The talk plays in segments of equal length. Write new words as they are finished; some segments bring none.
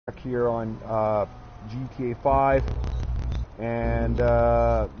here on GTA5, and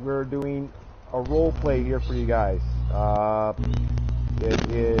we're doing a role play here for you guys.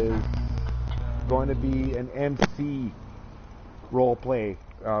 It is going to be an MC role play.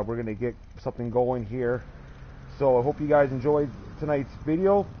 We're going to get something going here. So I hope you guys enjoyed tonight's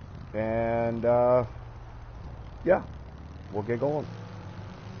video, and yeah, we'll get going.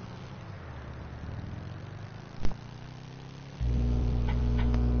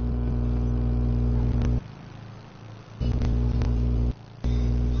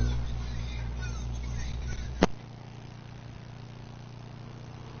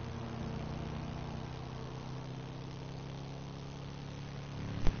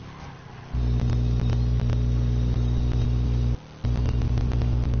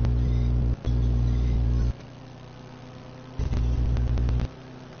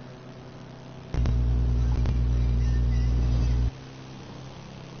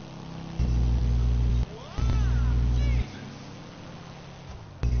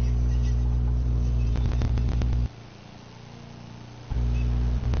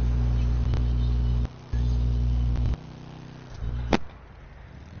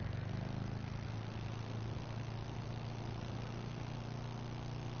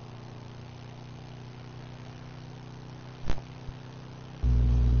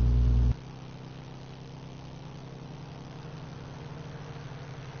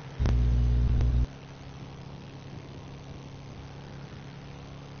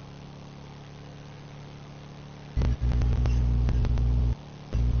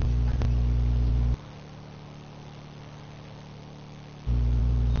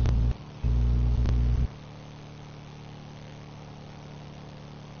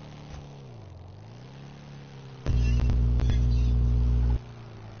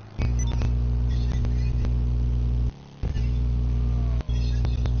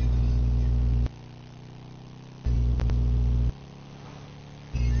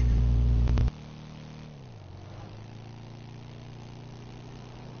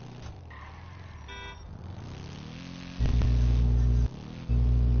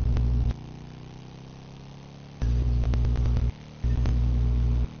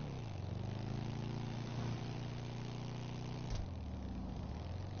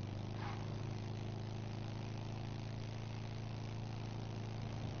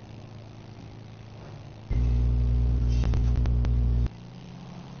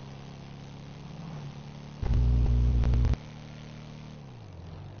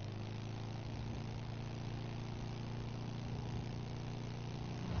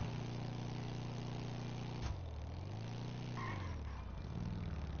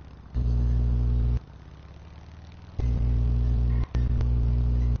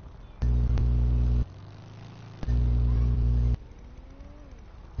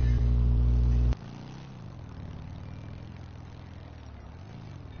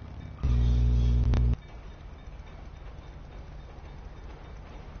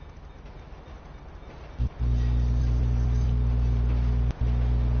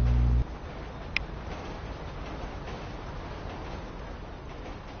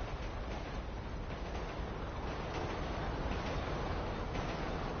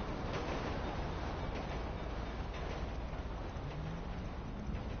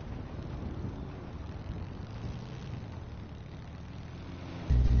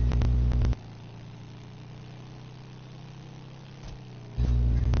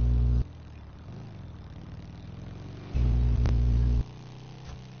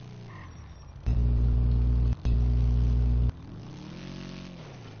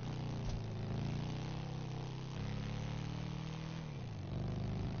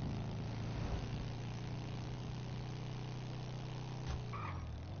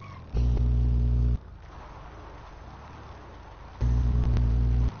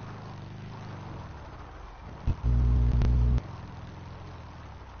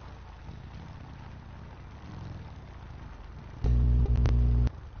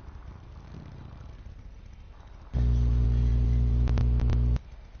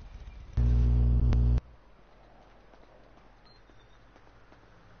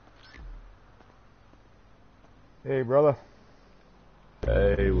 Hey, brother.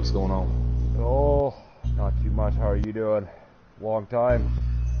 Hey, what's going on? Oh, not too much. How are you doing? Long time.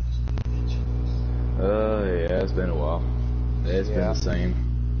 Yeah, it's been a while. It's been the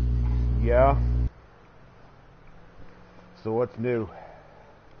same. Yeah. So what's new?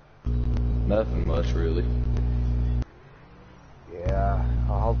 Nothing much, really. Yeah.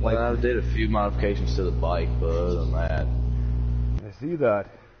 I did a few modifications to the bike, but other than that. I see that.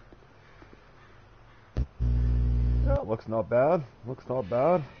 looks not bad. Looks not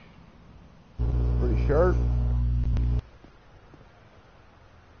bad. Pretty sharp.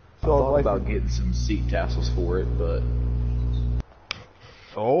 I thought about getting some seat tassels for it, but...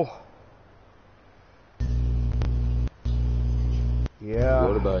 Oh. Yeah.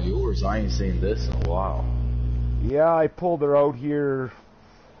 What about yours? I ain't seen this in a while. Yeah, I pulled her out here,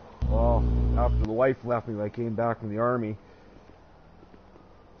 well, after the wife left me when I came back from the army.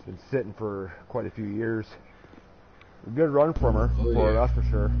 It's been sitting for quite a few years. A good run from her, that's for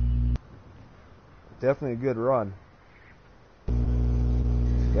sure. Definitely a good run.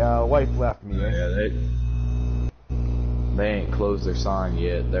 Yeah, the wife left me. Yeah, they ain't closed their sign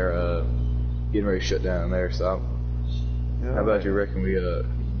yet. They're getting ready to shut down there, so yeah, how about you reckon we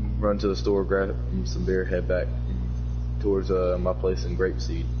run to the store, grab some beer, head back towards my place in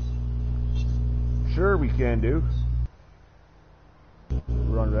Grapeseed? Sure, we can do.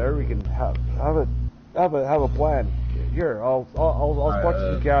 Run there. We can have a plan. Here, I'll spot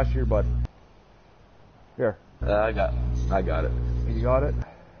you some cash here, bud. Here. I got it. You got it?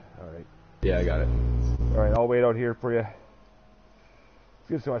 All right. Yeah, I got it. All right, I'll wait out here for you.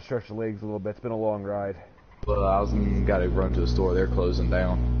 Just want to stretch the legs a little bit. It's been a long ride. Well, I was gotta run to the store. They're closing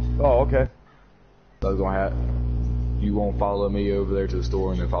down. Oh, okay. So I was gonna have. You won't follow me over there to the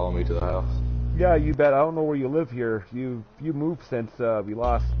store and then follow me to the house? Yeah, you bet. I don't know where you live here. You moved since we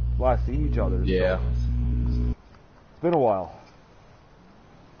last seen each other. Yeah. So. It's been a while.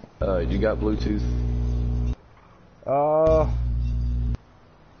 You got Bluetooth?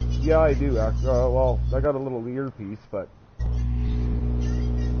 Yeah, I do. Well, I got a little earpiece, but.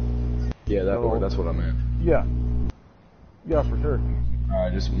 Yeah, that's what I meant. Yeah. Yeah, for sure.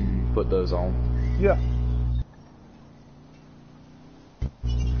 Alright, just put those on. Yeah.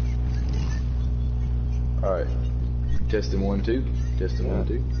 Alright. Testing 1, 2. Testing 1,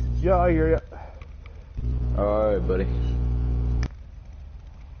 2. Yeah, I hear ya. Alright, buddy.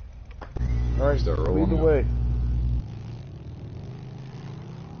 Alright, start rolling. Lead the way.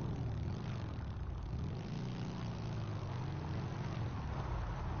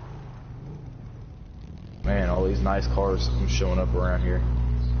 Man, all these nice cars showing up around here.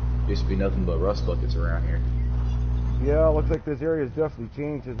 Used to be nothing but rust buckets around here. Yeah, looks like this area has definitely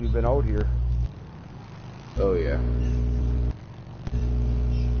changed since we've been out here. Oh yeah.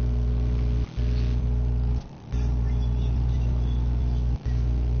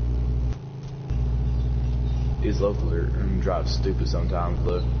 These locals drive stupid sometimes,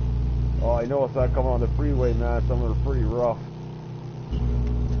 though. Oh, I know it's not coming on the freeway, man. Some of them are pretty rough.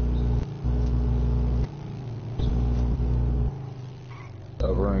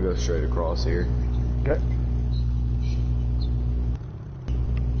 Oh, we're gonna go straight across here. Okay.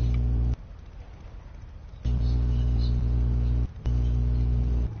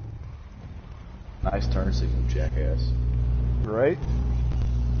 Nice turn signal, jackass. Right?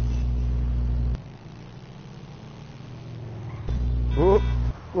 Whoop,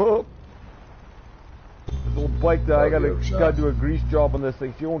 whoop. This old bike that I gotta do a grease job on this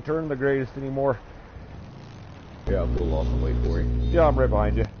thing. She won't turn the greatest anymore. Yeah, I'll pull off and wait for you. Yeah, I'm right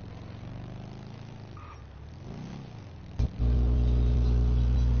behind you.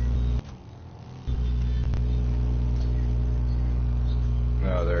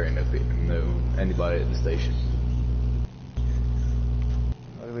 No, there ain't anybody at the station.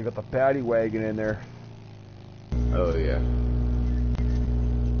 I think they got the paddy wagon in there. Oh yeah.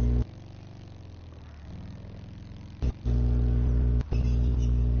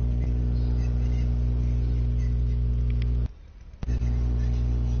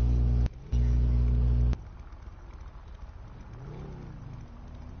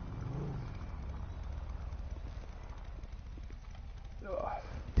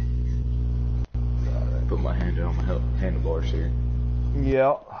 Put my hand on my handlebars here.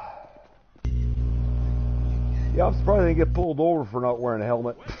 Yeah. Yeah, I'm surprised I didn't get pulled over for not wearing a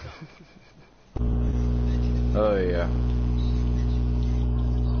helmet. Oh yeah.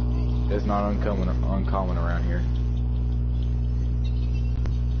 It's not uncommon around here.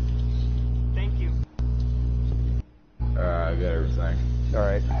 Thank you. Alright, I got everything.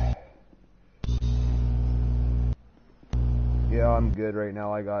 Alright. Yeah, I'm good right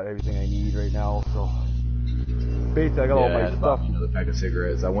now. I got everything I need right now, so. Basically, I got all my stuff. Another pack of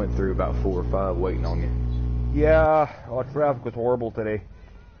cigarettes. I went through about 4 or 5 waiting on you. Yeah, oh, traffic was horrible today.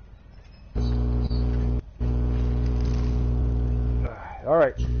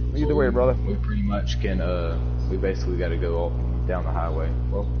 Alright, lead the way, brother. We pretty much can, we basically got to go all down the highway.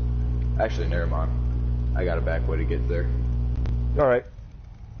 Well, actually, never mind. I got a back way to get there. Alright.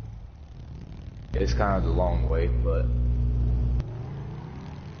 It's kind of the long way, but...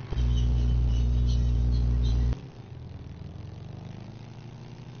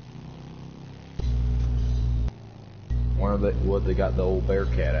 what they got the old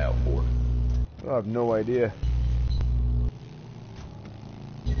Bearcat out for. I have no idea.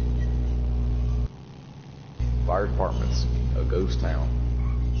 Fire department's a ghost town.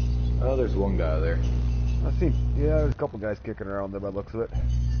 Oh, there's one guy there. I see. Yeah, there's a couple guys kicking around there by the looks of it.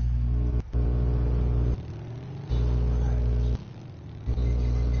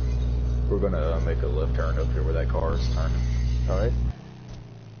 We're gonna make a left turn up here where that car is turning. Alright.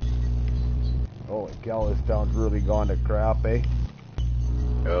 Holy cow, this town's really gone to crap, eh?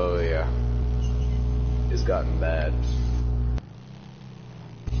 Oh yeah. It's gotten bad.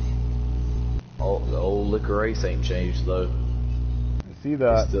 Oh, the old liquor race ain't changed though. I see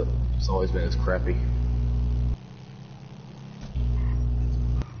that. It's always been as crappy.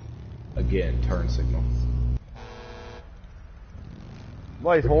 Again, turn signal.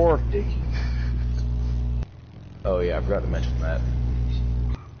 Nice whore. Oh yeah, I forgot to mention that.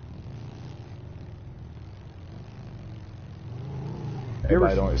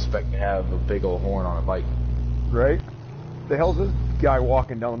 Everybody don't expect to have a big old horn on a bike. Right? The hell's this guy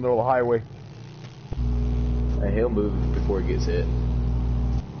walking down the middle of the highway? And he'll move before he gets hit.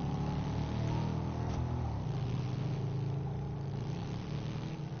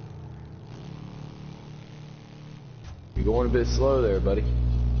 You're going a bit slow there, buddy.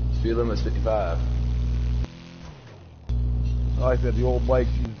 Speed limit's 55. Like I said, the old bike,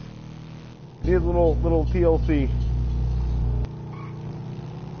 she's needs a little TLC.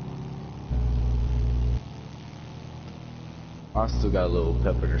 I still got a little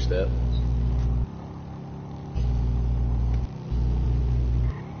pep in her step.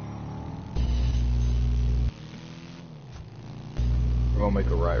 We're gonna make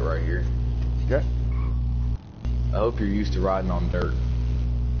a right here. Okay. I hope you're used to riding on dirt.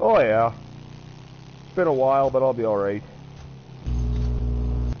 Oh yeah. It's been a while, but I'll be alright.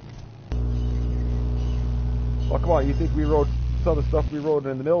 Well, come on, you think we rode some of the stuff we rode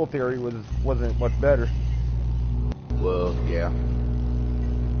in the military wasn't much better? Well, yeah.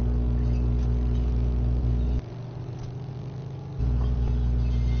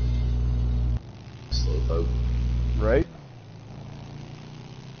 Slow boat. Right?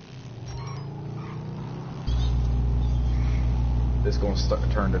 It's gonna start to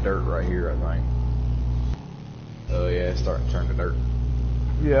turn to dirt right here, I think. Oh yeah, it's starting to turn to dirt.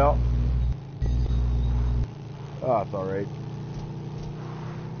 Yeah. Ah, it's alright.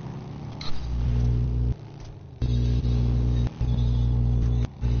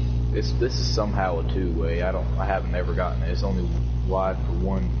 This is somehow a two-way. I haven't ever gotten it. It's only wide for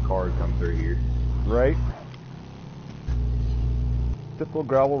one car to come through here. Right? Typical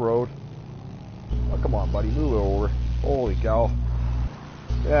gravel road. Oh, come on, buddy, move it over. Holy cow.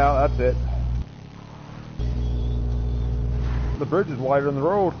 Yeah, that's it. The bridge is wider than the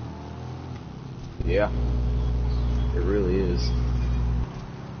road. Yeah, it really is.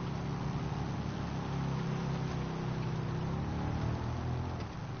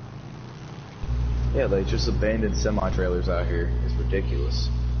 Yeah, they just abandoned semi-trailers out here. It's ridiculous.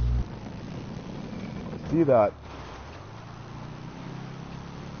 See that?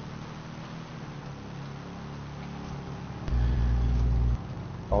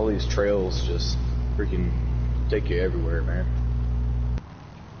 All these trails just freaking take you everywhere, man.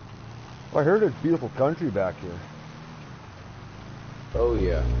 I heard it's beautiful country back here. Oh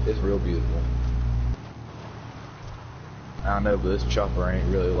yeah, it's real beautiful. I know, but this chopper ain't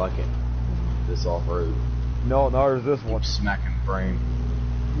really like it. This off-road. No, there's this one. Smacking the frame.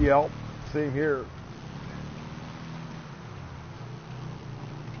 Yep, same here.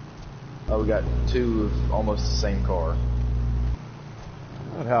 Oh, we got two of almost the same car.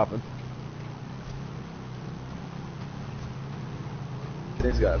 That happened.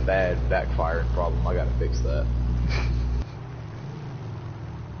 It's got a bad backfiring problem. I gotta fix that.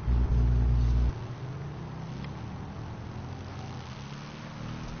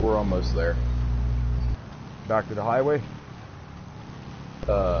 We're almost there. Back to the highway?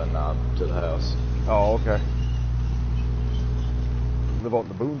 Nah, to the house. Oh, okay. Live out in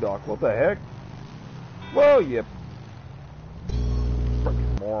the boondock. What the heck? Whoa, you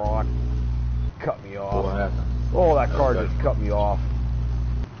freaking moron. Cut me off. What happened? Oh, that car Okay. just cut me off.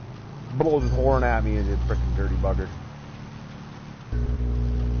 Blows his horn at me and it's freaking dirty bugger.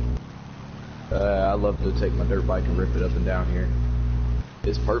 I love to take my dirt bike and rip it up and down here.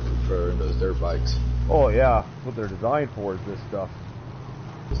 It's perfect for those dirt bikes. Oh yeah, that's what they're designed for is this stuff.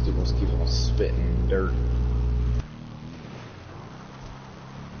 This dude wants to keep on spitting dirt.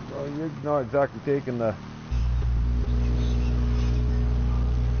 Well, you're not exactly taking the...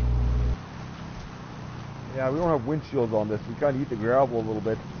 Yeah, we don't have windshields on this. We kind of eat the gravel a little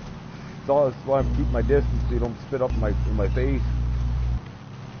bit. That's why I'm keeping my distance so you don't spit up in my face.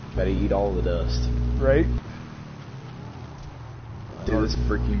 Gotta eat all the dust. Right? Dude, this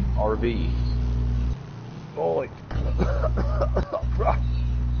freaking RV. Holy.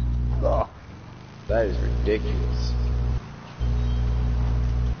 That is ridiculous.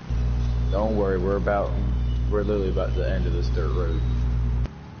 Don't worry, we're literally about the end of this dirt road.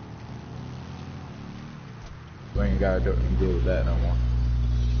 We ain't gotta deal with that no more.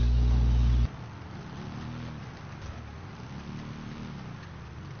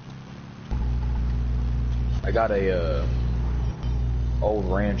 I got a old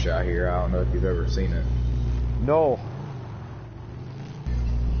ranch out here. I don't know if you've ever seen it. No.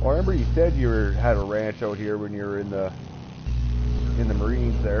 Well, I remember you said you had a ranch out here when you were in the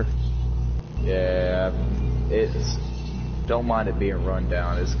Marines there. Yeah, it's. Don't mind it being run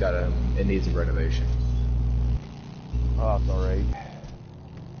down. It needs a renovation. Oh, that's all right.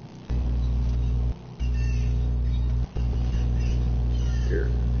 Here.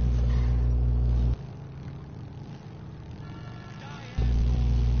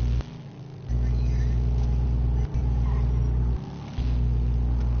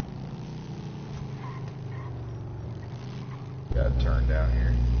 Gotta turn down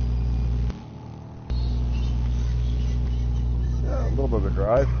here. Yeah, a little bit of a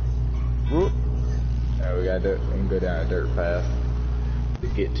drive. Whoop. Now we can go down a dirt path to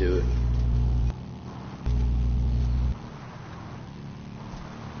get to it.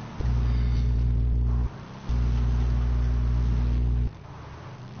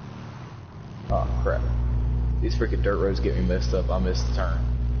 Oh crap. These freaking dirt roads get me messed up. I missed the turn.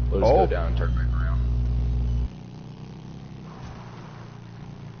 We'll just go down and turn back around.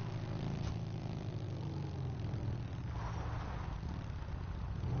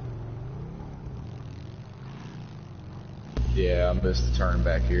 Yeah, I missed the turn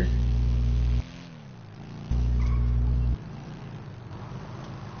back here.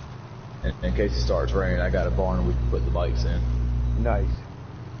 In case it starts raining, I got a barn we can put the bikes in. Nice.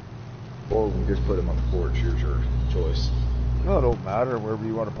 Or we can just put them on the porch. Your choice. No, it don't matter wherever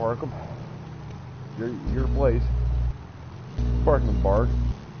you want to park them. Your place. Parking in the barn.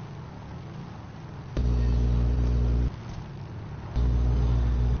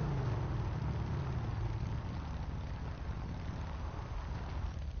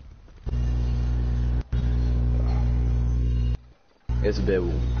 It's a bit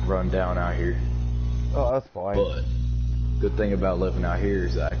run down out here. Oh, that's fine. But good thing about living out here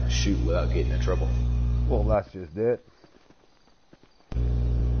is that I can shoot without getting in trouble. Well, that's just it.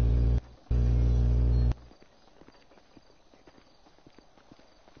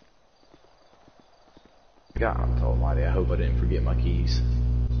 God almighty, I hope I didn't forget my keys.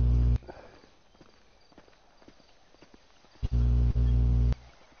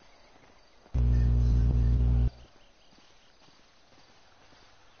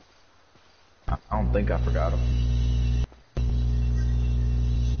 I don't think I forgot them.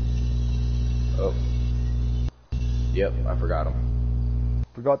 Oh. Yep, I forgot them.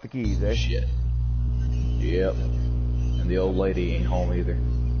 Forgot the keys, eh? Shit. Yep. And the old lady ain't home either.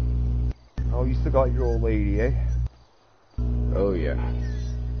 Oh, you still got your old lady, eh? Oh yeah.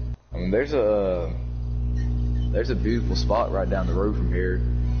 I mean, there's a beautiful spot right down the road from here.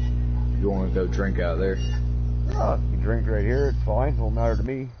 If you want to go drink out there. Oh, you can drink right here, it's fine. Don't matter to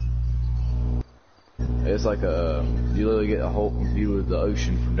me. It's like you literally get a whole view of the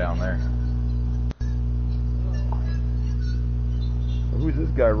ocean from down there. Who's this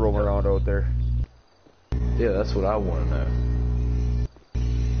guy roaming around out there? Yeah, that's what I want to know.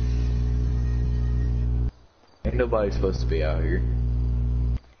 Ain't nobody supposed to be out here.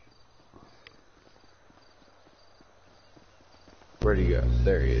 Where'd he go?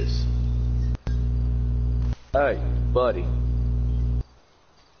 There he is. Hey, buddy.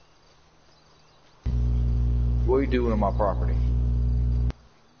 What are you doing on my property?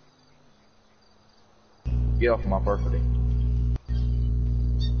 Get off my property.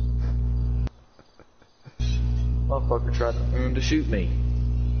 Motherfucker tried to shoot me.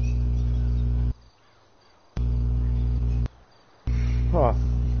 Huh.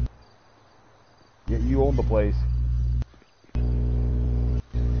 Yeah, you own the place.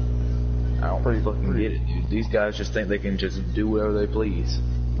 I don't fucking get it, dude. These guys just think they can just do whatever they please.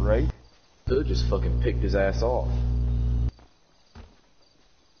 Right? Could just fucking picked his ass off.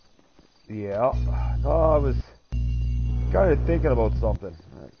 Yeah. No, I was kind of thinking about something.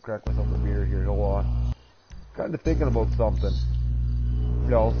 Crack myself a beer here, hold on. Kind of thinking about something. You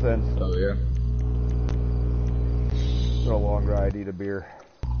know, since... Oh, yeah? It's been a long ride, eat a beer.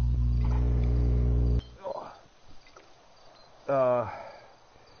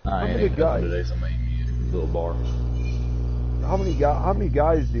 I ain't eating nothing today, so I'm eating a little bar. How many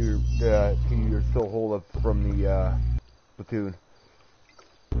guys can you still hold up from the platoon?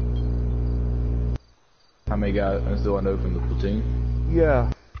 How many guys do I know from the platoon?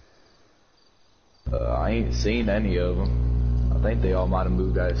 Yeah. I ain't seen any of them. I think they all might have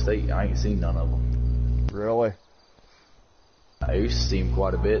moved out of state. I ain't seen none of them. Really? I used to see them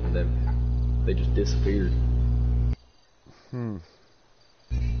quite a bit, and then they just disappeared.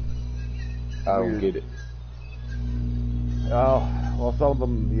 I don't get it. Oh, well, some of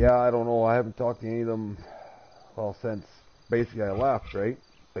them, yeah, I don't know. I haven't talked to any of them, well, since basically I left, right?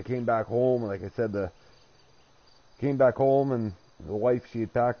 They came back home, and like I said, came back home, and the wife, she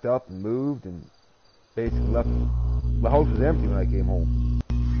had packed up and moved, and basically left. The house was empty when I came home.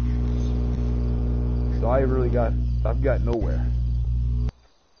 So I've got nowhere.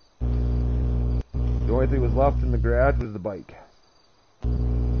 The only thing that was left in the garage was the bike.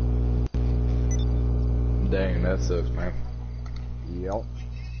 Dang, that sucks, man. Yep.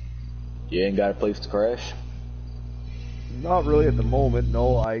 You ain't got a place to crash? Not really at the moment,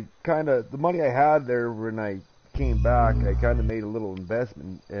 no. The money I had there when I came back, I kind of made a little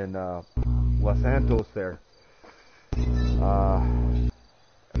investment in Los Santos there. I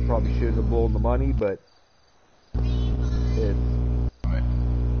probably shouldn't have blown the money, but it's...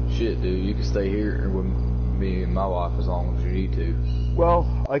 Shit, dude, you can stay here with me and my wife as long as you need to.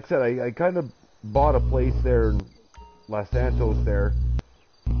 Well, like I said, I kind of bought a place there in Los Santos there.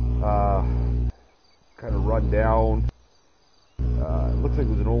 Kind of run down. It looks like it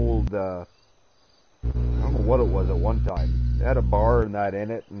was an old, I don't know what it was at one time. It had a bar and that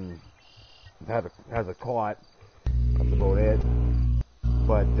in it, and it has a cot. That's about it.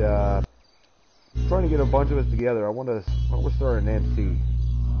 But trying to get a bunch of us together. I want to start an MC.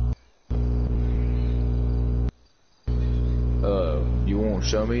 You won't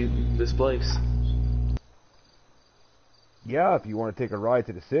show me this place? Yeah, if you want to take a ride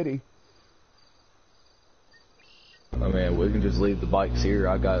to the city. I mean, we can just leave the bikes here.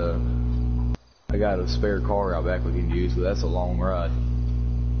 I got a spare car out back we can use, but that's a long ride.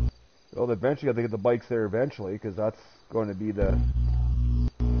 Well, eventually, I have to get the bikes there eventually, because that's going to be the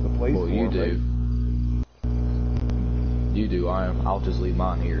place. Well, you do. Right? You do. I'll just leave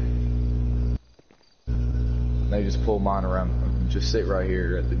mine here. They just pull mine around. Just sit right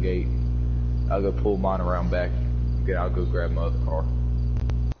here at the gate. I'll go pull mine around back. Okay, I'll go grab my other car.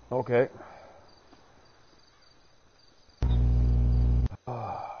 Okay.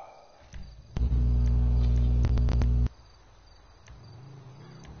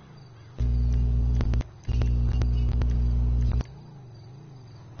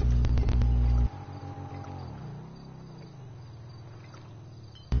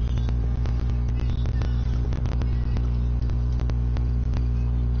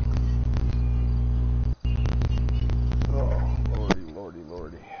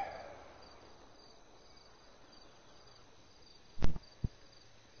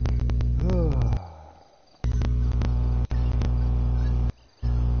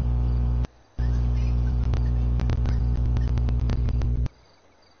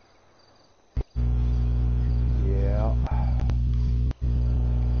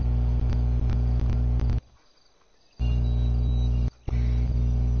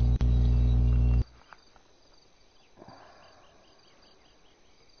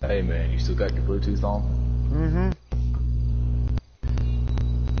 Hey man, you still got your Bluetooth on?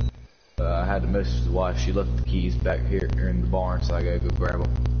 I had to message the wife. She left the keys back here in the barn, so I gotta go grab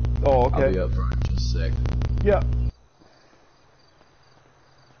them. Oh, okay. I'll be up front in just a sec. Yeah.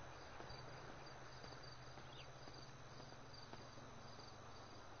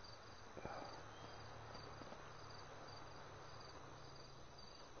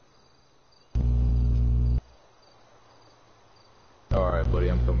 Alright, buddy,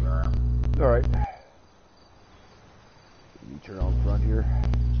 I'm coming around. Alright. Let me turn on front here.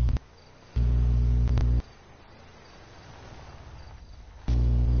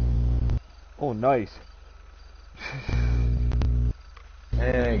 Oh, nice.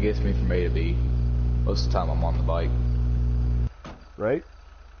 And it gets me from A to B. Most of the time I'm on the bike. Right?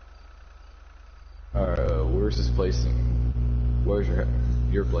 Where's this place? Where's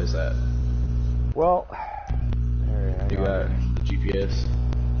your place at? Well, you got the GPS?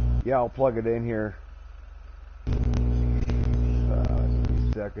 Yeah, I'll plug it in here. Give me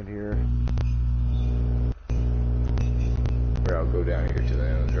a second here. Here, I'll go down here to the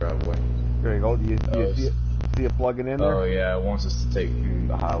end of the driveway. There you go. Do you see it plugging in there? Oh yeah, it wants us to take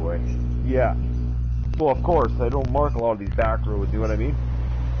the highway. Yeah. Well, of course, I don't mark a lot of these back roads, you know what I mean?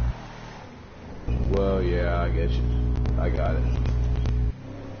 Well, yeah, I get you. I got it.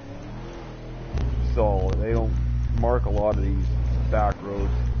 So they don't mark a lot of these back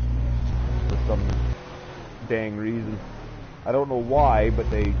roads for some dang reason. I don't know why, but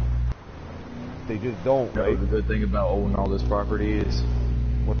they just don't, right? The good thing about owning all this property is,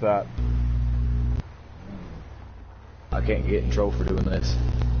 What's that? I can't get in trouble for doing this.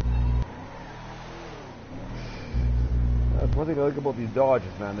 That's one thing I like about these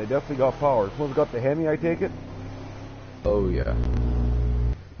Dodges, man. They definitely got power. This one's got the Hemi, I take it? Oh yeah.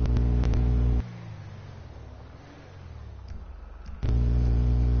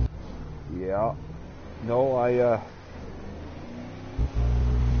 Yeah. No,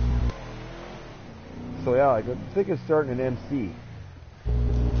 So yeah, I think it's starting an MC.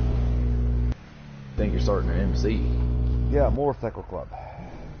 Think you're starting an MC. Yeah, motorcycle club.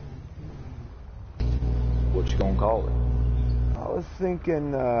 What you gonna call it? I was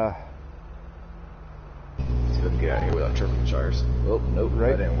thinking, Let's go get out of here without tripping the tires. Oh, nope,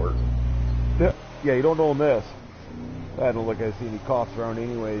 Right. that didn't work. yeah, you don't own this. I don't look like I see any cops around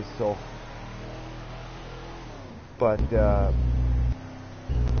anyways, so. But,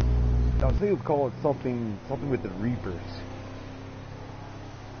 I was thinking we'd call it something with the Reapers.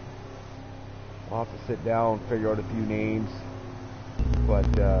 I'll have to sit down, figure out a few names.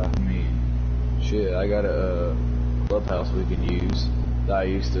 But, I mean, shit, I got a clubhouse we can use that I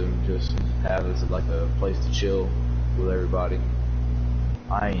used to just have as like a place to chill with everybody.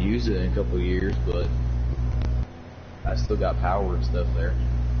 I ain't used it in a couple of years, but I still got power and stuff there.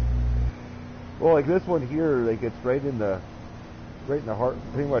 well, like this one here, like it's right in the heart,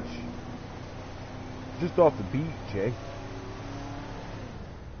 pretty much just off the beach, eh?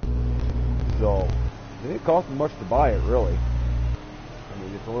 So, it didn't cost me much to buy it, really. I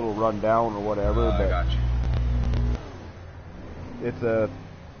mean, it's a little run down or whatever, I but got you. it's a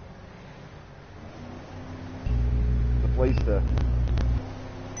place to,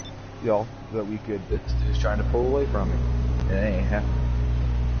 that we could. This dude's trying to pull away from me. It ain't happening.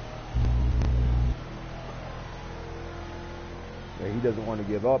 Yeah, he doesn't want to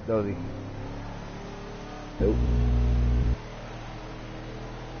give up, does he? Nope.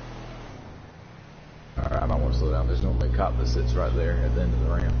 Alright, I might want to slow down. There's normally a cop that sits right there at the end of the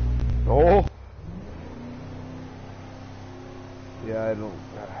ramp. Oh. Yeah, I don't.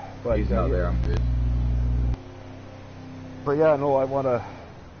 But He's not there, I'm good. But yeah, no, I want to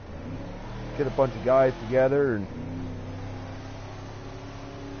get a bunch of guys together and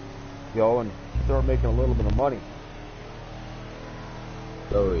and start making a little bit of money.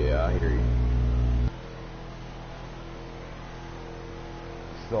 Oh yeah, I hear you.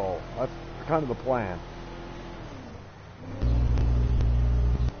 So that's kind of the plan.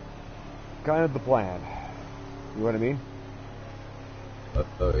 Kind of the plan. You know what I mean?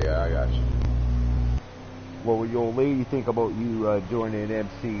 Oh yeah, I got you. What would your old lady think about you joining an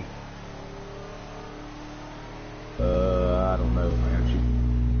MC? I don't know, man.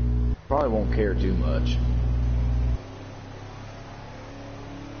 She probably won't care too much.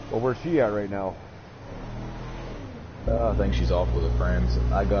 Well, where's she at right now? I think she's off with her friends.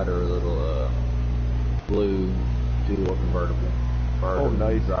 I got her a little blue two-door convertible. Oh,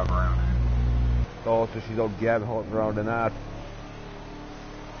 nice. Drive around in. Oh, so she's all gab hunting around in that.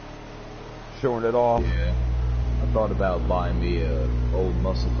 Showing it off. Yeah. I thought about buying me a old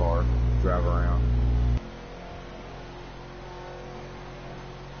muscle car to drive around.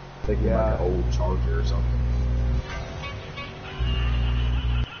 Thinking like an old Charger or something.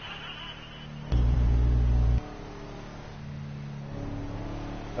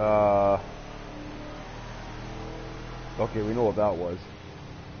 Okay, we know what that was.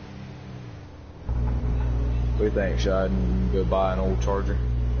 What do you think? Should I go buy an old Charger?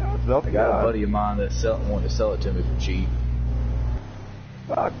 Yeah, it's up. I got a buddy of mine that wanted to sell it to me for cheap.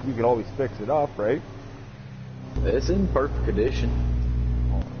 Fuck, you can always fix it up, right? It's in perfect condition.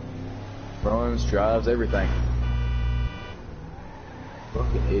 Runs, drives, everything.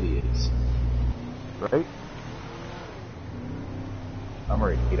 Fucking idiots. Right? I'm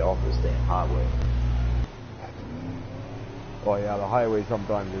ready to get off this damn highway. Oh yeah, the highway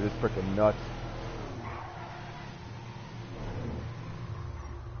sometimes are just freaking nuts.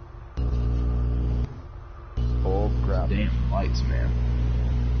 Oh crap. Damn lights, man.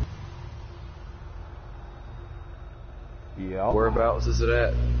 Yeah. Whereabouts is it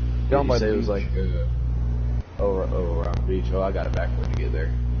at? Down by the it was beach. like, around the beach. Oh, I got it backward to get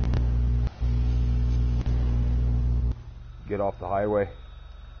there. Get off the highway.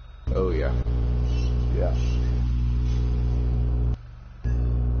 Oh, yeah. Yeah.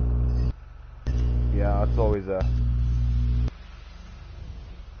 Yeah, that's always a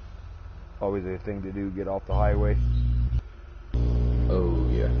thing to do, get off the highway. Oh,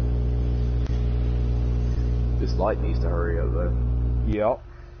 yeah. This light needs to hurry up though. Yep.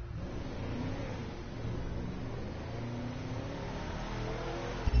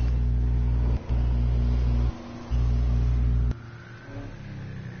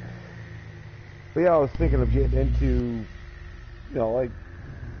 But yeah, I was thinking of getting into, you know, like,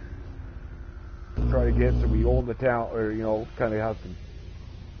 try to get so we own the town, or, you know, kind of have some,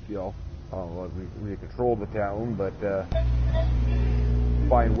 you know, I don't know, we control the town, but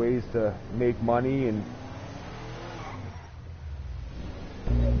find ways to make money and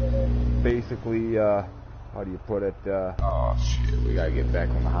basically, how do you put it? Oh shit, we gotta get back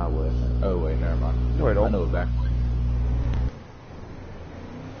on the highway. Oh wait, never mind. No, I don't. I know a back way.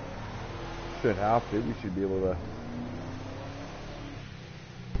 Should have to. We should be able to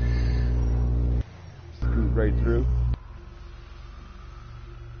scoot right through.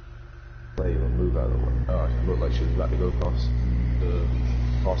 Lady will move out of the way. Oh, it looked like she was about to go across the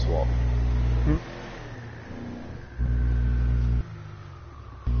crosswalk.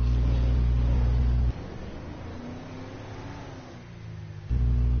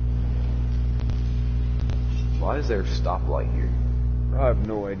 Why is there a stoplight here? I have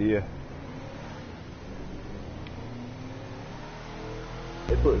no idea.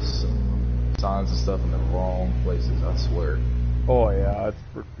 They put some signs and stuff in the wrong places, I swear. Oh yeah, it's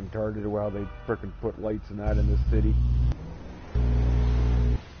freaking retarded how they freaking put lights and that in this city.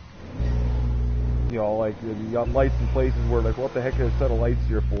 You know, like you got lights in places where, like, what the heck is a set of lights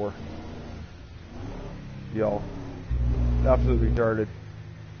here for? You know, absolutely retarded.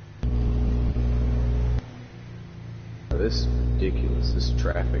 This is ridiculous. This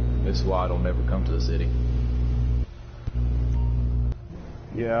traffic. This is why I don't ever come to the city.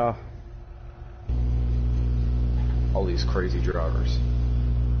 Yeah. All these crazy drivers.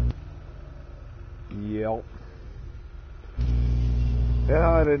 Yep. Yeah,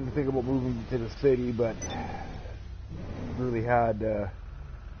 I didn't think about moving to the city, but really had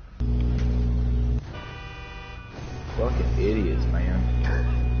Fucking idiots, man.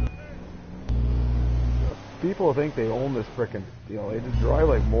 people think they own this frickin', you know, they just drive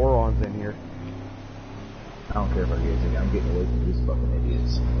like morons in here. I don't care if I get it. I'm getting away from these fucking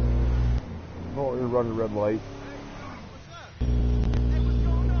idiots. Oh, they're running red light.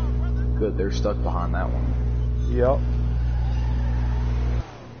 Good, they're stuck behind that one. Yep.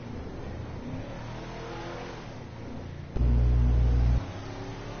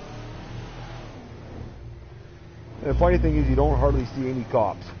 And the funny thing is, you don't hardly see any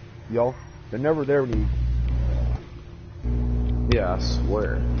cops. You know, they're never there when you. Yeah, I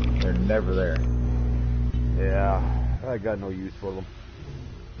swear. They're never there. Yeah, I got no use for them.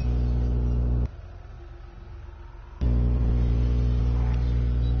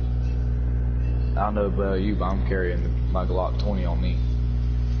 I don't know about you, but I'm carrying my Glock 20 on me.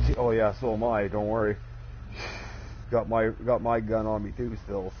 Oh yeah, so am I. Don't worry. Got my gun on me too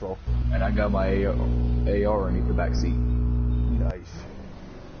still. So. And I got my AR underneath the back seat. Nice.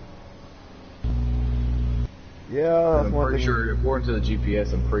 Yeah, that's I'm one pretty thing. sure, according to the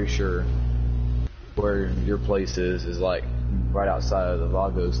GPS, I'm pretty sure where your place is like right outside of the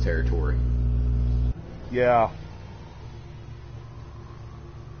Vagos territory. Yeah.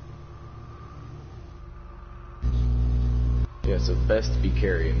 Yeah, so best to be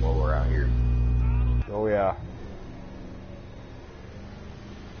carrying while we're out here. Oh yeah.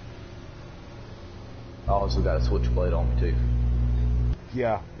 I also got a switchblade on me too.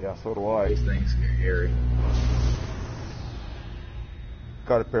 Yeah, so do I. These things get hairy.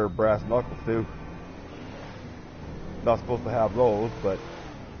 Got a pair of brass knuckles too. Not supposed to have those, but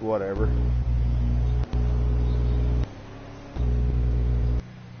whatever.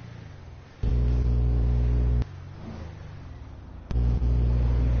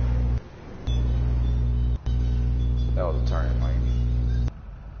 That was a turning lane.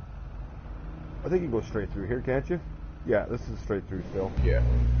 I think you can go straight through here, can't you? Yeah, this is straight through still. Yeah.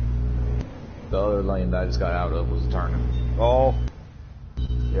 The other lane that I just got out of was a turning. Oh.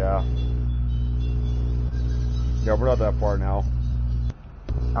 Yeah. Yeah, we're not that far now.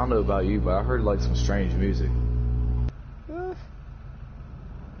 I don't know about you, but I heard like some strange music. I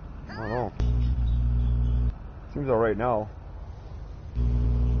don't know. Seems alright now.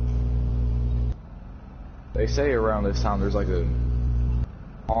 They say around this time there's like a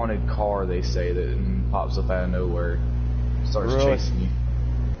haunted car, they say, that pops up out of nowhere, starts Really? chasing you.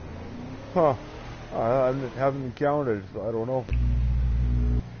 Huh. I haven't encountered, so I don't know.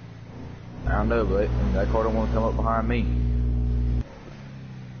 I don't know, but that car don't want to come up behind me.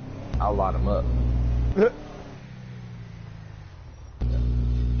 I'll light him up.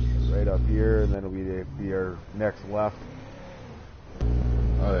 Right up here, and then it'll be our next left.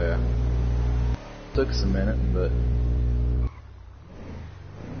 Oh yeah. Took us a minute, but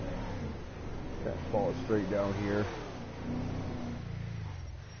follow straight down here.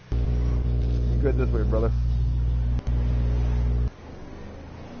 You good this way, brother?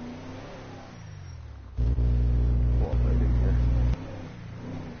 Pull up right in here.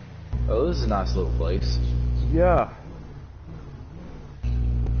 oh, this is a nice little place. Yeah.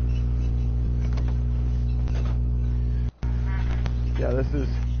 Yeah, this is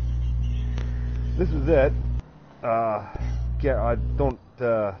it. Yeah, I don't.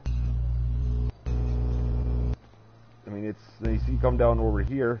 I mean, it's. You see, come down over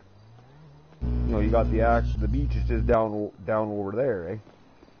here. You know, you got the beach is just down over there, eh?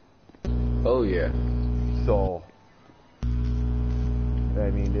 Oh yeah. So, I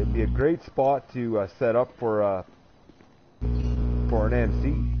mean, it'd be a great spot to set up for an MC.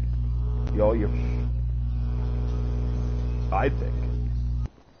 You know, I think.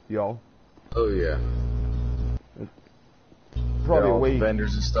 You know. Oh yeah. Probably all way. the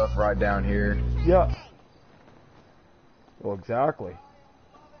vendors and stuff right down here. Yeah. Well, exactly.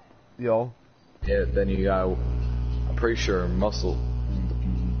 You know. Yeah. Then you got, I'm pretty sure, muscle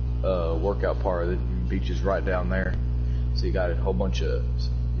workout part of the beach is right down there. So you got a whole bunch of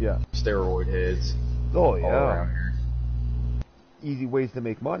steroid heads. Oh all yeah. around here. Easy ways to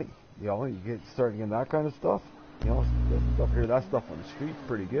make money. You know, you get starting in that kind of stuff. You know, stuff here, that stuff on the street's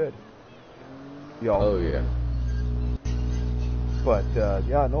pretty good. You know. Oh yeah. But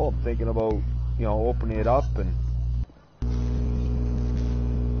yeah, no, I'm thinking about, you know, opening it up and.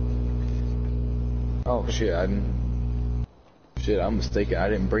 Oh shit! I'm mistaken. I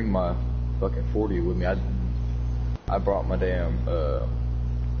didn't bring my fucking 40 with me. I brought my damn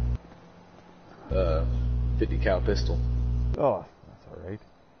 50 cal pistol. Oh, that's all right.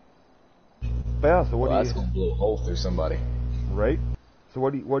 But yeah, so what do you? That's gonna blow a hole through somebody. Right. So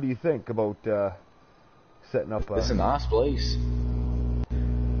what do you think about setting up? It's a nice place.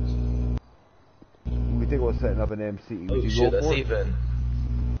 We think about setting up an MC. Oh Would you shit! go That's for it? even.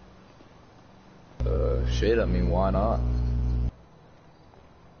 Shit. I mean, why not?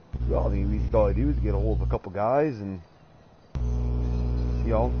 Well, I mean, all I do is get a hold of a couple guys and,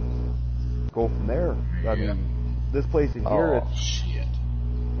 you know, go from there. I mean, this place in here. Oh shit!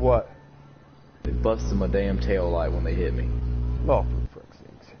 What? They busted my damn tail light when they hit me. Oh, for frick's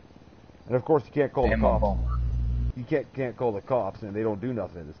sakes! And of course, you can't call the And my cops. bumper. You can't call the cops, and they don't do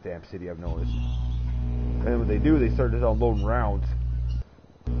nothing in this damn city. I've noticed. And when they do, they start just unloading rounds.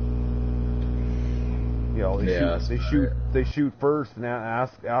 You know, they shoot first and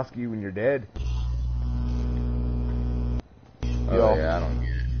ask you when you're dead. Oh yeah, I don't get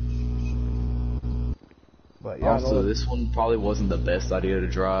it. But yeah, Also, this one probably wasn't the best idea to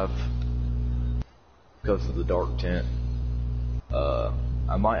drive because of the dark tint.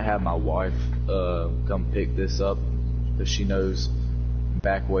 I might have my wife come pick this up because she knows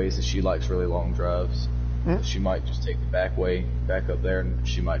back ways and she likes really long drives. Mm-hmm. She might just take the back way back up there and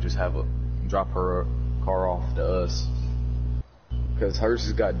she might just drop her car off to us because hers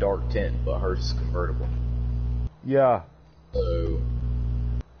has got dark tint, but hers is convertible. Yeah. So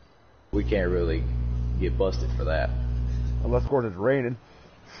we can't really get busted for that. Unless, of course, it's raining.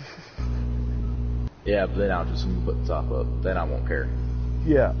 Yeah, but then I'll just put the top up. Then I won't care.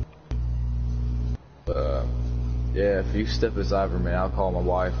 Yeah. Yeah, if you step aside for me, I'll call my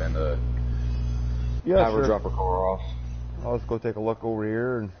wife and Yeah, have sure. her drop her car off. I'll just go take a look over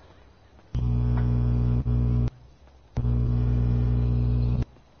here and.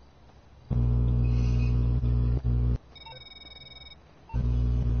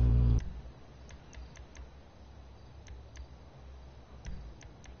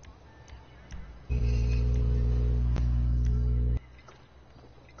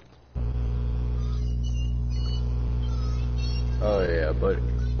 Oh yeah, but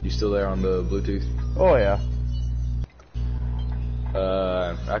you still there on the Bluetooth? Oh yeah.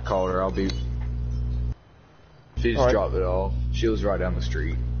 I called her. She just dropped it off. She was right down the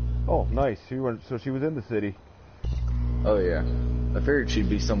street. Oh, nice. So she was in the city. Oh yeah. I figured she'd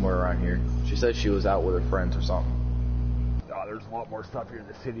be somewhere around here. She said she was out with her friends or something. Oh, there's a lot more stuff here in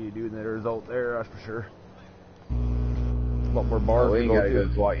the city to do than there is out there, that's for sure. A lot more bars Oh, we to ain't go gotta to.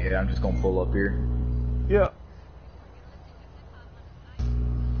 go quite yet. I'm just gonna pull up here. Yeah.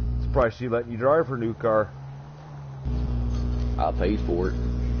 Surprised she letting you drive her new car. I paid for it.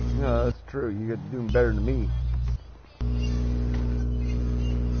 Yeah, that's true. You're doing better than me.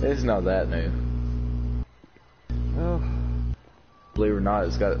 It's not that new. Well, Believe it or not,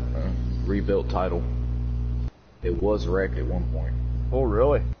 it's got a rebuilt title. It was wrecked at one point. oh,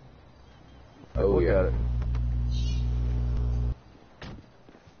 really? Oh Look yeah. at it.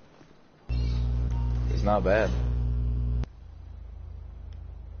 It's not bad.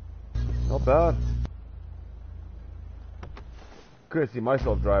 Not bad. Couldn't see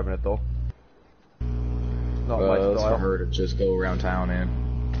myself driving it though. Not my That's style. for her to just go around town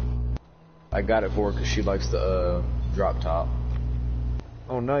in. I got it for her because she likes the drop top.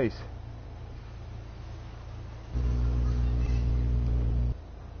 Oh, nice.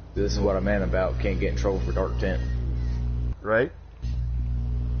 This is what I meant about can't get in trouble for dark tint. Right?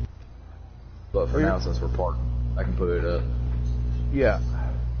 But for now, since we're parked, I can put it up. Yeah.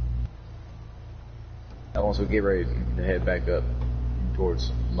 And once we get ready to head back up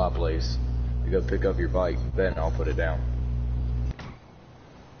towards my place to go pick up your bike, then I'll put it down.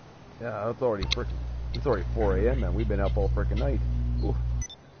 Yeah, it's already 4 a.m. man. We've been up all frickin' night. Ooh.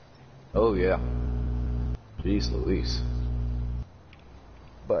 Oh yeah. Jeez Louise.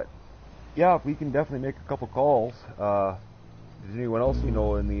 But yeah, we can definitely make a couple calls. Is there anyone else you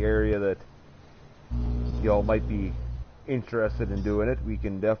know in the area that y'all might be interested in doing it? We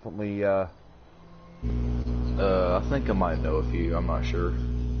can definitely. I think I might know a few. I'm not sure.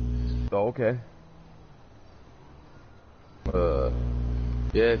 Oh, okay.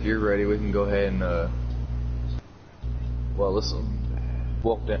 Yeah, if you're ready, we can go ahead and. Well, listen.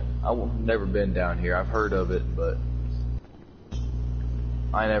 Walk down. I've never been down here. I've heard of it, but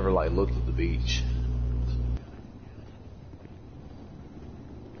I never like looked at the beach.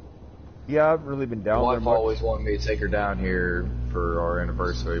 Yeah, I haven't really been down My there wife much. always wanted me to take her down here for our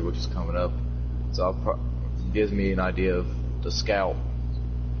anniversary, which is coming up. So it gives me an idea of the scout.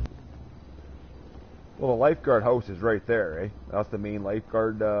 Well, the lifeguard house is right there, eh? That's the main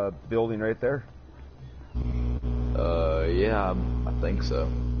lifeguard building right there. Yeah, I think so.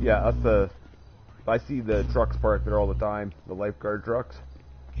 Yeah, that's the. I see the trucks parked there all the time. The lifeguard trucks.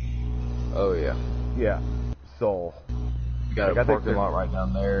 Oh yeah. Yeah. So. You got a parking lot right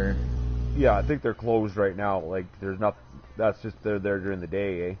down there. Yeah, I think they're closed right now. Like, there's not. That's just they're there during the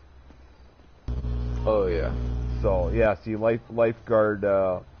day, eh? Oh yeah. So yeah, see, lifeguard.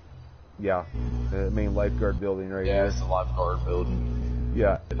 Yeah, the main lifeguard building right here. Yeah, it's the lifeguard building.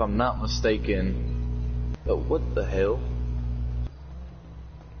 Yeah. If I'm not mistaken. But what the hell?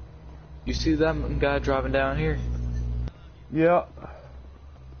 You see that guy driving down here? Yeah.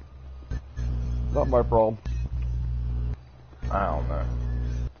 Not my problem. I don't know.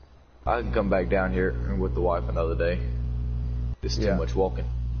 I can come back down here with the wife another day. It's too much walking.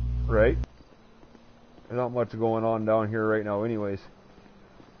 Right. There's not much going on down here right now anyways.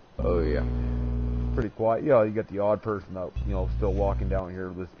 Oh yeah. Pretty quiet. Yeah, you got the odd person out, still walking down here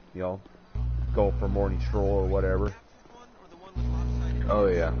with, go for a morning stroll or whatever. Oh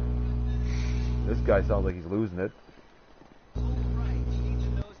yeah. This guy sounds like he's losing it.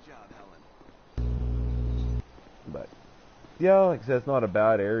 But yeah, like I said, it's not a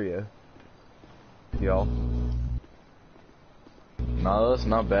bad area. No, that's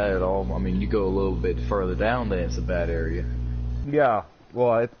not bad at all. I mean, you go a little bit further down, then it's a bad area. Yeah.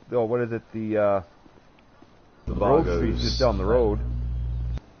 Well, what is it? The Grove Street's just down the road.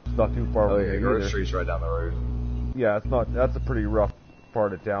 It's not too far from here Grove either. Street's right down the road. Yeah, it's not. That's a pretty rough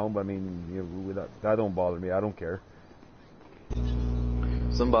part of town, but I mean, that don't bother me. I don't care.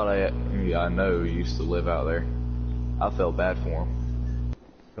 Somebody I know used to live out there. I felt bad for him.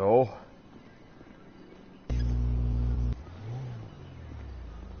 Oh.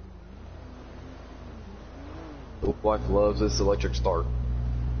 The wife loves this electric start.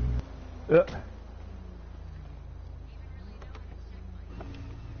 Yeah.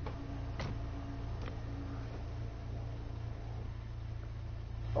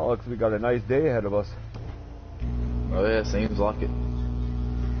 Oh, looks like we got a nice day ahead of us. Oh yeah, seems like it.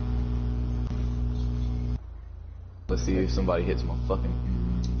 Let's see if somebody hits my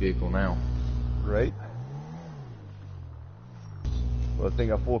fucking vehicle now. Right. Well, this thing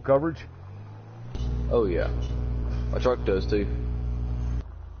got full coverage? Oh yeah. My truck does too.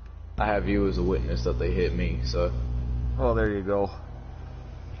 I have you as a witness that they hit me, so. Oh, there you go.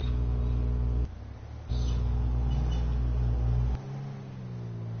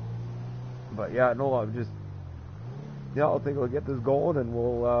 But yeah, no, I'm just, I think we'll get this going and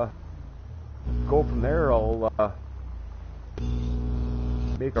we'll go from there. I'll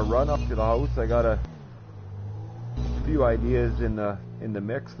make a run up to the house. I got a few ideas in the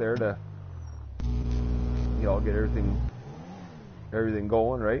mix there to, get everything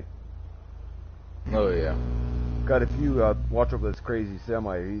going, right? Oh yeah. Got a few. Watch over this crazy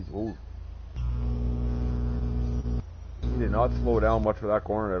semi. He did not slow down much for that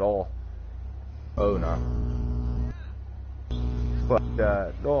corner at all. Oh no. But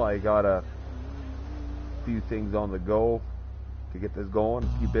no, I got a few things on the go to get this going.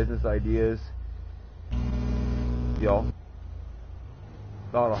 A few business ideas. You know,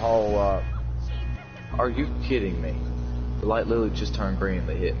 not how. Are you kidding me? The light literally just turned green and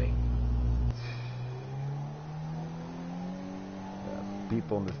they hit me.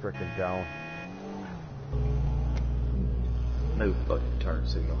 People in this frickin' town. No fucking turn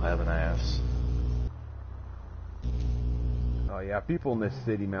signal, have an ass. Oh yeah, people in this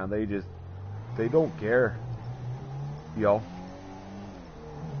city, man, they don't care. Yo.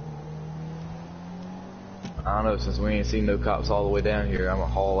 I don't know, since we ain't seen no cops all the way down here, I'm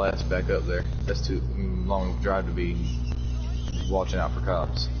gonna haul ass back up there. That's too long of a drive to be watching out for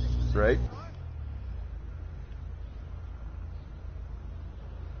cops. Right?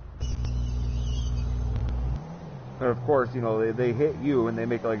 And of course, you know, they hit you and they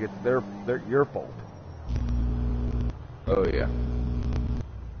make it like it's your fault. Oh yeah.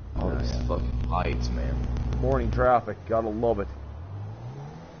 All these fucking lights, man. Morning traffic, gotta love it.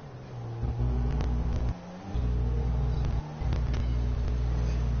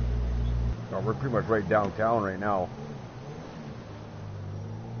 Oh, we're pretty much right downtown right now.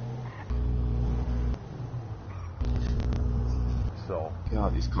 So.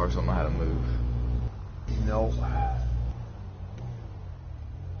 God, these cars don't know how to move. No.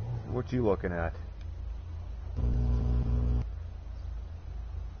 What you looking at?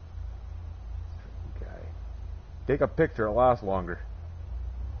 Okay. Take a picture, it'll last longer.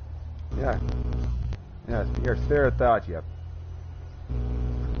 Yeah. Yeah, here, stare at that, yep.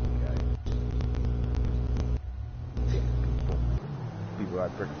 Okay. People got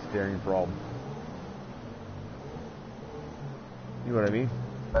a freaking staring problem. You know what I mean?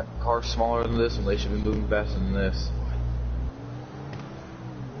 That car's smaller than this and they should be moving faster than this.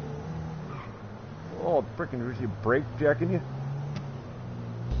 Oh, freaking, is you brake jacking you?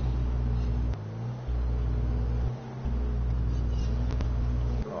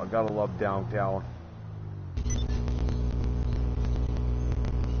 Oh, gotta love downtown.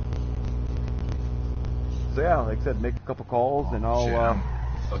 So yeah, like I said, make a couple calls and I'll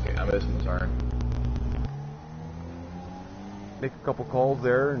okay, I missed my turn. Make a couple calls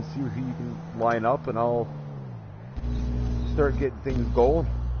there and see who you can line up, and I'll start getting things going.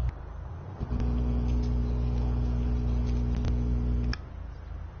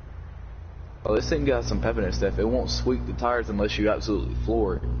 Well, this thing got some pep in it stuff. It won't squeak the tires unless you absolutely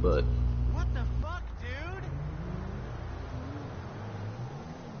floor it, but... What the fuck,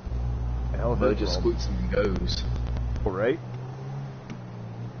 dude? Hell, it just squeaks and goes. All right.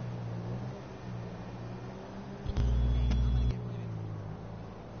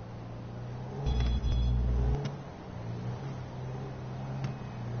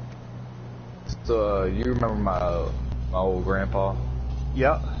 So, you remember my old grandpa?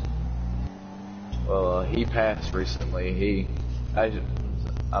 Yeah. Well, he passed recently. I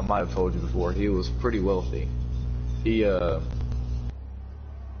might have told you before, he was pretty wealthy. He had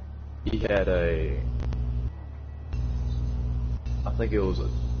a, I think it was a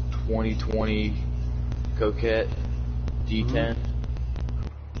 2020 Coquette G10.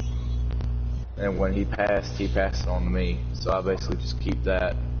 And when he passed it on to me. So I basically just keep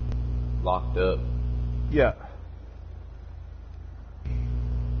that locked up. Yeah.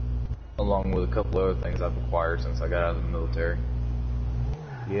 Along with a couple other things I've acquired since I got out of the military.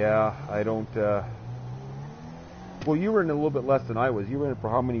 Yeah, I don't, well, you were in it a little bit less than I was. You were in it for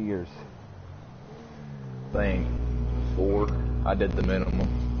how many years? I think 4. I did the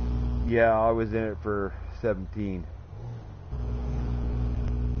minimum. Yeah, I was in it for 17.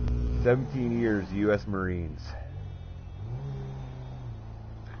 17 years, U.S. Marines.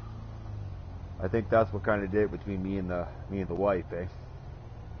 I think that's what kind of did it between me and the wife, eh?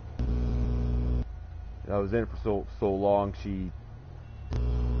 I was in it for so long. She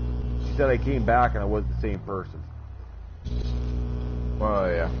said I came back and I wasn't the same person. Well,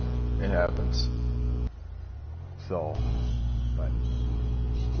 yeah, it happens. So, but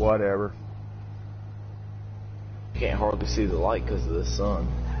whatever. Can't hardly see the light because of the sun.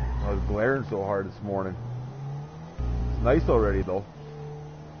 I was glaring so hard this morning. It's nice already though.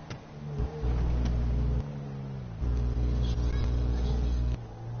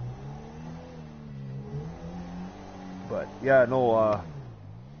 But yeah, no,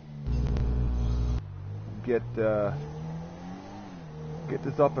 get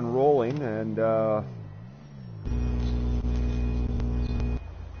this up and rolling, and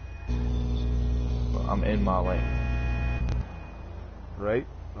I'm in my lane. Right?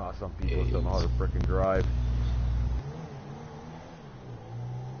 Oh, some people don't know how to frickin' drive.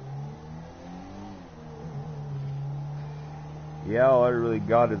 Yeah, all I really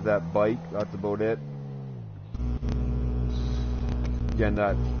got is that bike. That's about it. Again,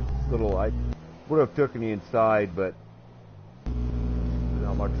 that little, I would have taken you inside, but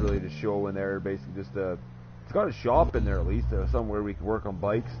not much really to show in there. Basically, just it's got a shop in there at least, somewhere we can work on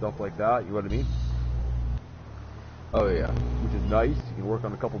bikes, stuff like that. You know what I mean? Oh yeah. Which is nice. You can work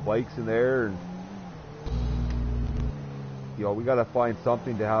on a couple bikes in there, and you know, we gotta find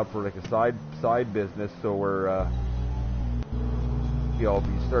something to have for like a side business. So we're, you know, if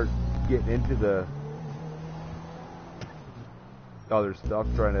you start getting into the other stuff,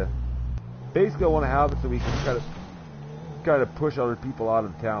 trying to basically I want to have it so we can kind of push other people out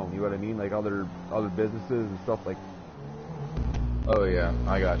of town. You know what I mean? Like other businesses and stuff like. Oh yeah,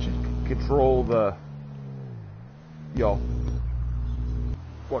 I got you. Control the, you know,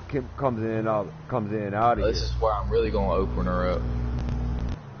 what comes in and out of here. This is where I'm really gonna open her up.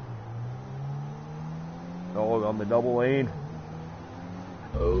 Oh, on the double lane.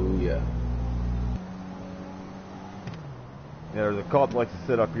 Oh yeah. Yeah, there's a cop that likes to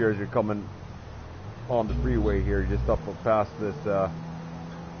sit up here as you're coming on the freeway here, just up past this.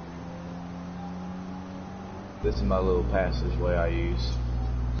 This is my little passageway I use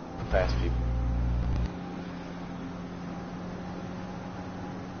to pass people.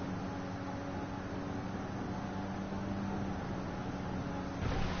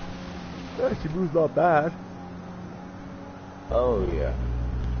 Yeah, she moves not bad. Oh yeah.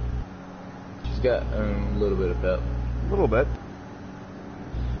 She's got a little bit of pep. A little bit.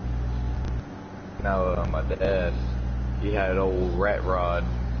 Now my dad, he had an old rat rod,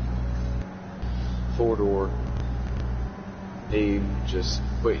 4-door. He just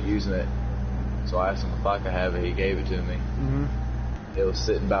quit using it, so I asked him if I could have it. He gave it to me. It was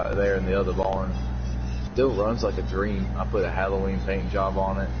sitting back there in the other barn. Still runs like a dream. I put a Halloween paint job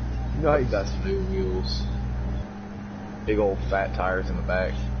on it. Nice. Got some new wheels. Big old fat tires in the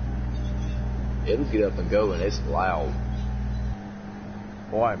back. It'll get up and go, and it's loud.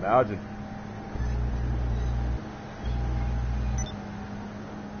 Oh, I imagine.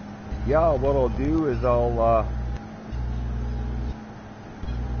 Yeah, what I'll do is I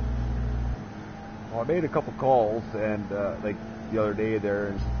made a couple calls, and like the other day there,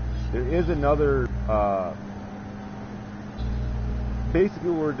 and there is another.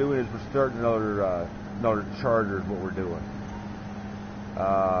 Basically, what we're doing is we're starting another charter. Is what we're doing.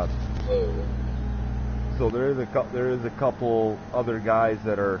 So there is a couple other guys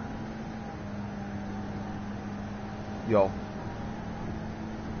that are, you know,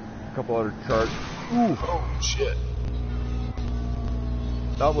 a couple other charts. Ooh! Oh shit!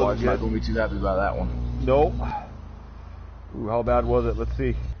 That was not gonna be too happy about that one. Nope. Ooh, how bad was it? Let's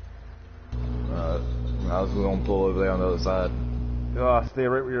see. I was gonna pull over there on the other side. Stay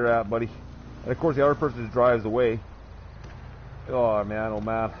right where you're at, buddy. And of course, the other person just drives away. Oh man, oh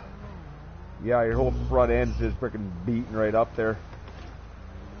man. Yeah, your whole front end's just freaking beating right up there.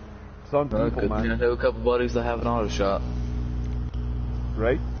 Some people, man. I know a couple buddies that have an auto shop.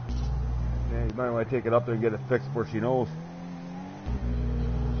 Right? Yeah, you might want to take it up there and get it fixed before she knows.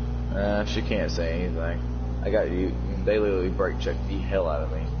 She can't say anything. I got you. They literally brake check the hell out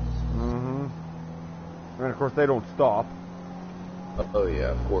of me. And of course, they don't stop. Oh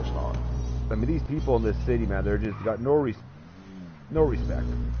yeah, of course not. I mean, these people in this city, man, they're just got no respect.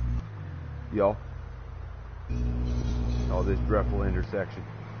 Yo. Oh, this dreadful intersection.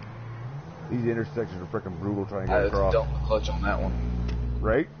 These intersections are freaking brutal trying to get across. I just dumped the clutch on that one.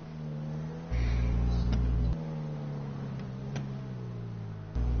 Right?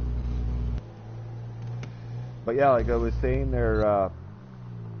 But yeah, like I was saying, they're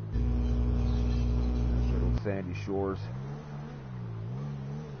little sandy shores.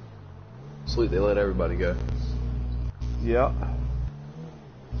 Sweet, they let everybody go. Yeah.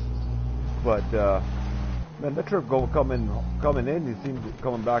 But man, that trip coming in, you seem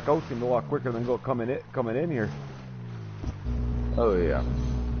coming back out seemed a lot quicker than coming in here. Oh yeah.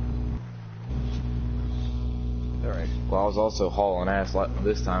 All right. Well, I was also hauling ass like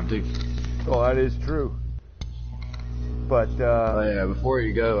this time too. Oh, that is true. But oh yeah, before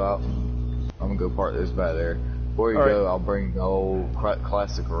you go, I'm gonna go park this back there. Before you go, I'll bring the old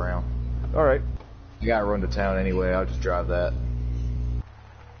classic around. All right. You gotta run to town anyway. I'll just drive that.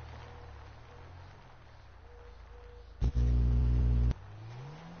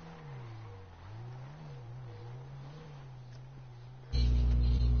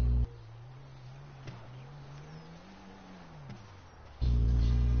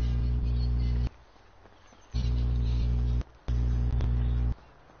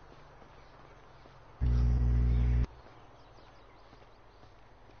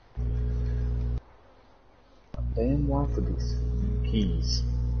 Damn why for these keys.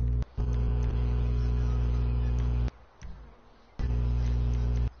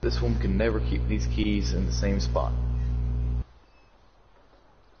 This one can never keep these keys in the same spot.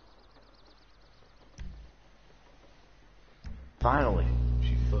 Finally,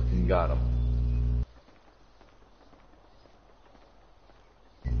 she fucking got them.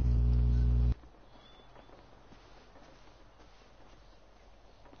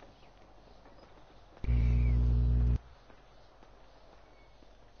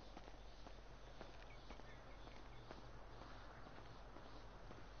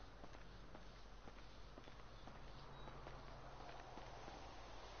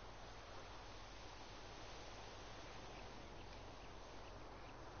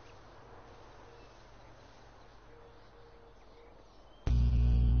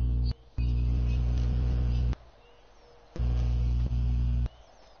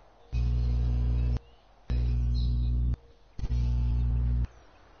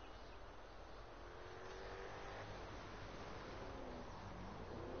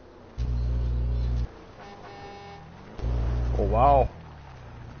 Oh, wow.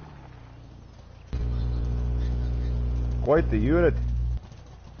 Quite the unit.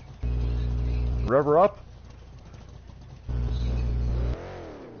 Rev her up.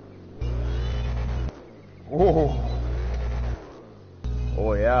 Oh.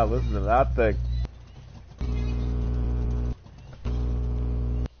 Oh yeah, listen to that thing.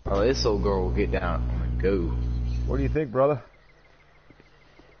 Oh, this old girl will get down and go. What do you think, brother?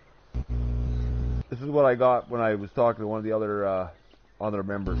 This is what I got when I was talking to one of the other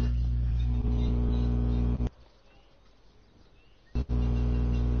members.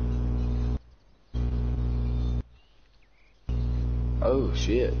 Oh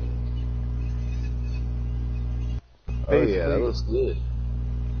shit. Oh yeah, that looks good.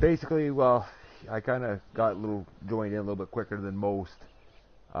 Basically, well, I kind of got a little joined in a little bit quicker than most.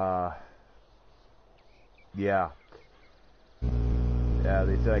 Yeah. Yeah,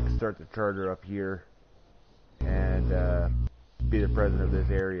 they said I could start the charter up here and be the president of this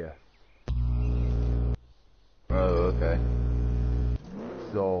area. Oh, okay.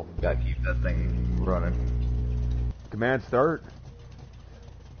 So, Gotta keep that thing running. command start.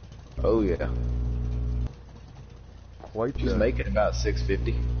 Oh yeah. Quite. She's making about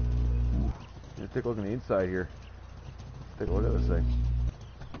 650. Let's take a look on the inside here. Let's take a look at this thing.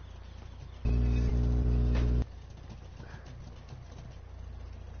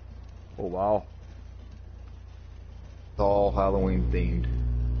 Oh wow. It's all Halloween themed.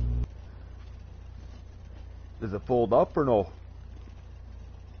 Does it fold up or no?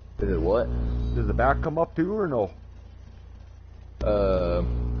 Is it what? Does the back come up too or no?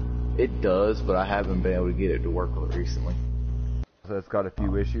 It does, but I haven't been able to get it to work recently. So it's got a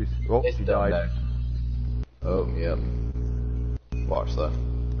few issues. Oh, It's she done died. now. Oh, yep. Watch that.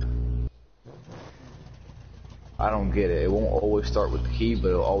 I don't get it. It won't always start with the key, but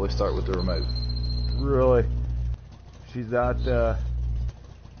it'll always start with the remote. Really? She's that,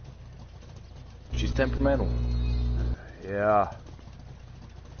 She's temperamental. yeah.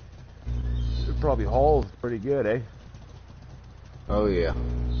 It probably hauls pretty good, eh? Oh, yeah.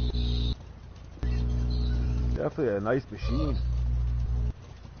 Definitely a nice machine.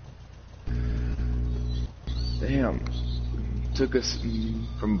 Damn. Took us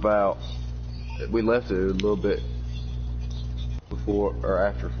from about... We left it a little bit before or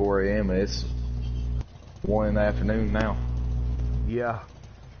after 4 a.m. and it's 1 in the afternoon now. Yeah.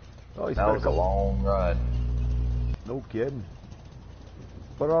 Oh, That was a long ride. No kidding.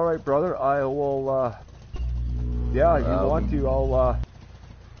 But alright, brother, I will, yeah, if you want to,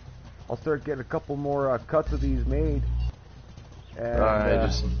 I'll start getting a couple more cuts of these made. And, Alright,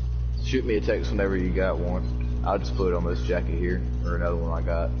 just shoot me a text whenever you got one. I'll just put it on this jacket here, or another one I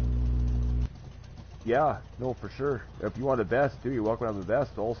got. yeah, no, for sure. If you want a vest, too, you're welcome to have a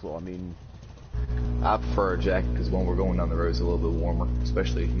vest also. I mean... I prefer a jacket because when we're going down the road it's a little bit warmer,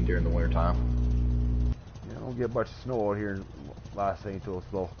 especially during the winter time. You don't get much snow out here in Los Angeles,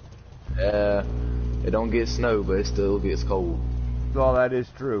 though. It don't get snow, but it still gets cold. Well, that is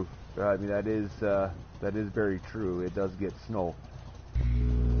true. I mean, that is very true. It does get snow.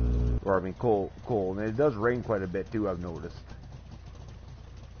 Or, I mean, cold. And it does rain quite a bit, too, I've noticed.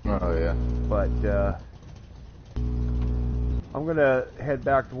 Oh, yeah. But, I'm gonna head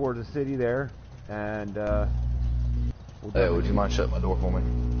back towards the city there, and, Hey, would you mind shutting my door for me?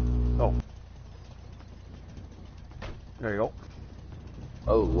 Oh. There you go.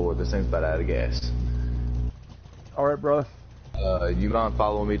 Oh, Lord, this thing's about out of gas. Alright, brother. You mind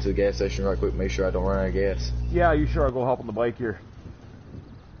following me to the gas station right quick, make sure I don't run out of gas? Yeah, you sure? I'll go help on the bike here.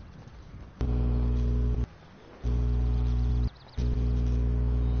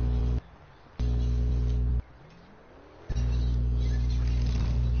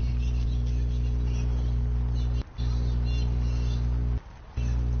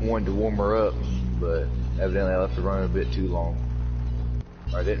 wanted to warm her up, but evidently I left her running a bit too long.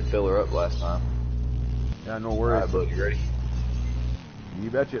 Or I didn't fill her up last time. Yeah, no worries. Alright, bud, you ready? You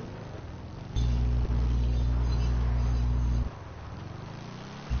betcha.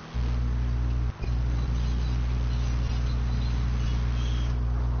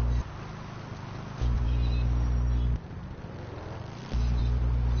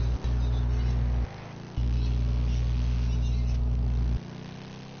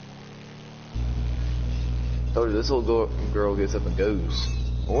 Told you, this little girl gets up and goes.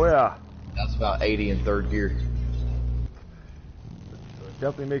 Oh yeah. That's about 80 in third gear.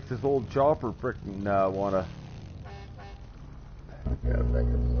 Definitely makes this old chopper frickin' wanna.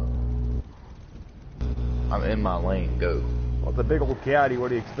 I'm in my lane, go. Well, it's a big old caddy, what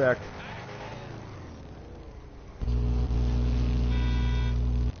do you expect?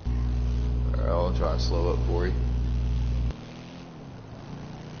 Alright, I'll try and slow up for you.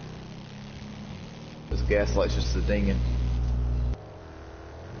 This gas light's just a dinging.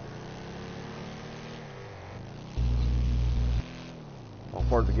 How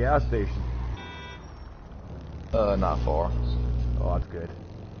far's the gas station? Not far. Oh, that's good.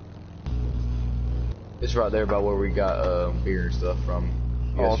 It's right there by where we got beer and stuff from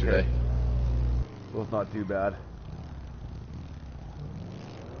yesterday. Okay. So it's not too bad.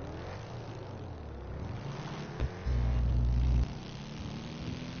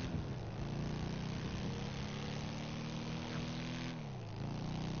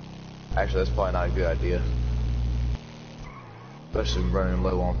 Actually, that's probably not a good idea. Especially running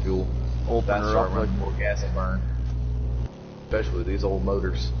low on fuel. Open That's her start up running like, more gas and burn. Especially with these old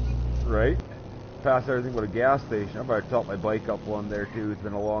motors. right? Past everything but a gas station. I better tilt my bike up one there too. It's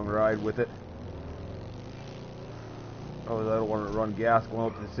been a long ride with it. Oh, I don't want to run gas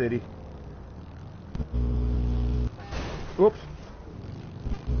going out to the city. Oops.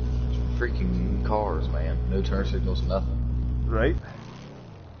 Freaking cars, man. No turn signals, nothing. Right?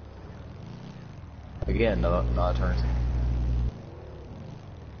 Again, no, not a turn signal.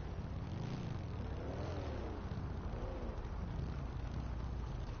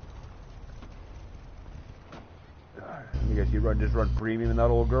 I guess you just run premium in that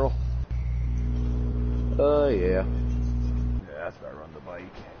old girl? Yeah. Yeah, that's why I run the bike.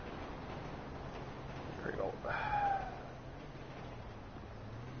 There we go.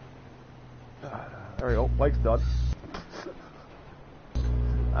 There we go. Bike's done.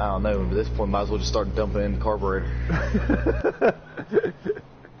 I don't know, but at this point might as well just start dumping in the carburetor.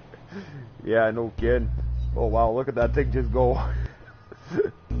 Yeah, no kidding. Oh wow, look at that thing just go.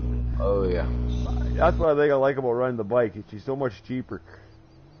 Oh yeah. That's what I think I like about running the bike. It's just so much cheaper.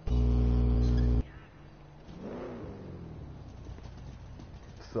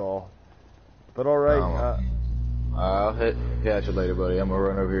 So, but all right. I'll catch you later, buddy. I'm gonna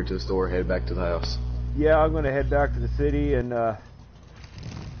run over here to the store, head back to the house. Yeah, I'm gonna head back to the city, and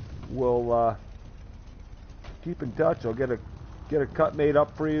we'll keep in touch. I'll get a cut made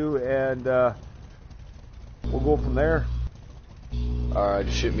up for you, and we'll go from there. Alright,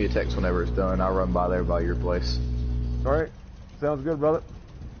 just shoot me a text whenever it's done. I'll run by there by your place. All right, sounds good, brother.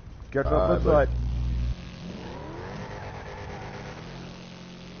 Catch you All on the right, flip buddy. side.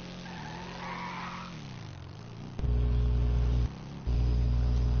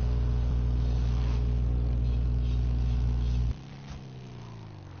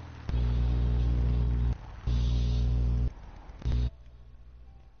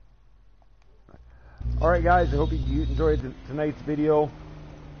 Alright guys, I hope you enjoyed tonight's video,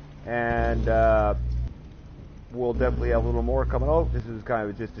 and we'll definitely have a little more coming out. This is kind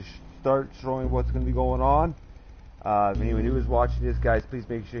of just to start showing what's going to be going on. If anyone new is watching this, guys, please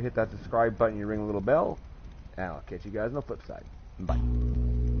make sure you hit that subscribe button and you ring the little bell, and I'll catch you guys on the flip side. Bye.